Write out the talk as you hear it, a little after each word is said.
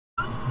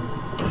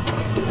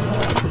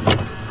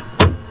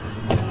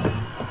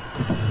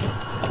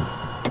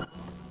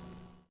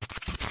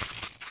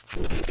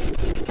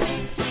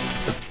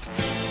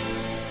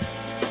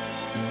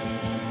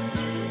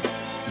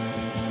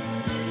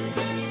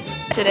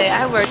today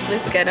I worked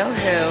with Ghetto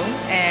Hill,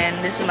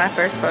 and this was my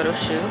first photo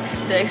shoot.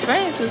 The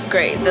experience was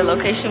great. The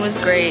location was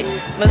great.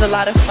 It was a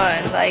lot of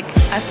fun. Like,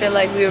 I feel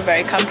like we were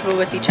very comfortable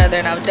with each other,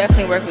 and I would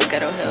definitely work with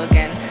Ghetto Hill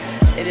again.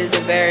 It is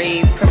a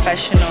very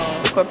professional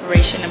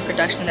corporation and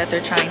production that they're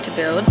trying to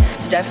build.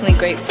 It's definitely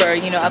great for,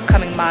 you know,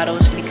 upcoming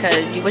models,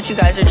 because what you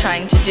guys are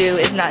trying to do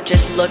is not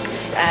just look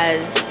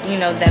as, you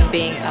know, them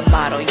being a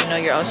model. You know,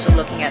 you're also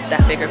looking at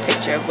that bigger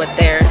picture of what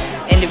they're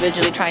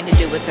individually trying to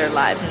do with their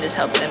lives, and just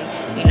help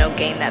them, you know,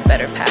 gain that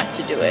better path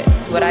to do it.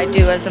 What I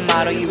do as a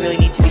model, you really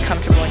need to be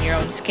comfortable in your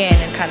own skin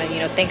and kind of, you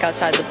know, think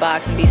outside the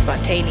box and be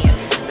spontaneous.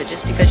 But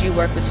just because you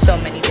work with so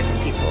many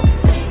different people.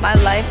 My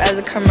life as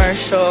a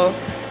commercial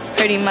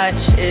pretty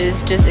much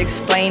is just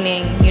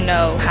explaining, you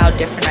know, how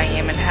different I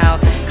am and how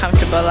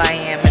comfortable I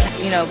am,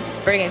 and, you know,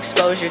 bring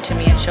exposure to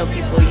me and show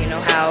people, you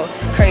know, how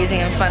crazy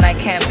and fun I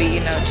can be. You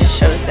know, just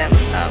shows them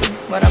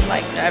what I'm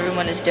like.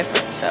 Everyone is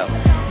different, so.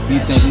 You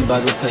think you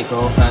about to take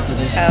off after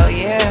this? Oh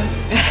yeah.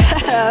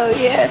 Oh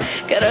yeah.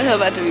 Ghetto Hill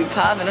about to be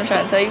popping. I'm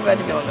trying to tell you, about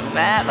to be on the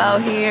map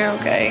out here,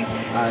 okay?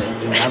 Alright,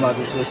 I'm about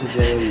to twist the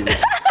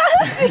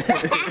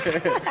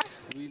J.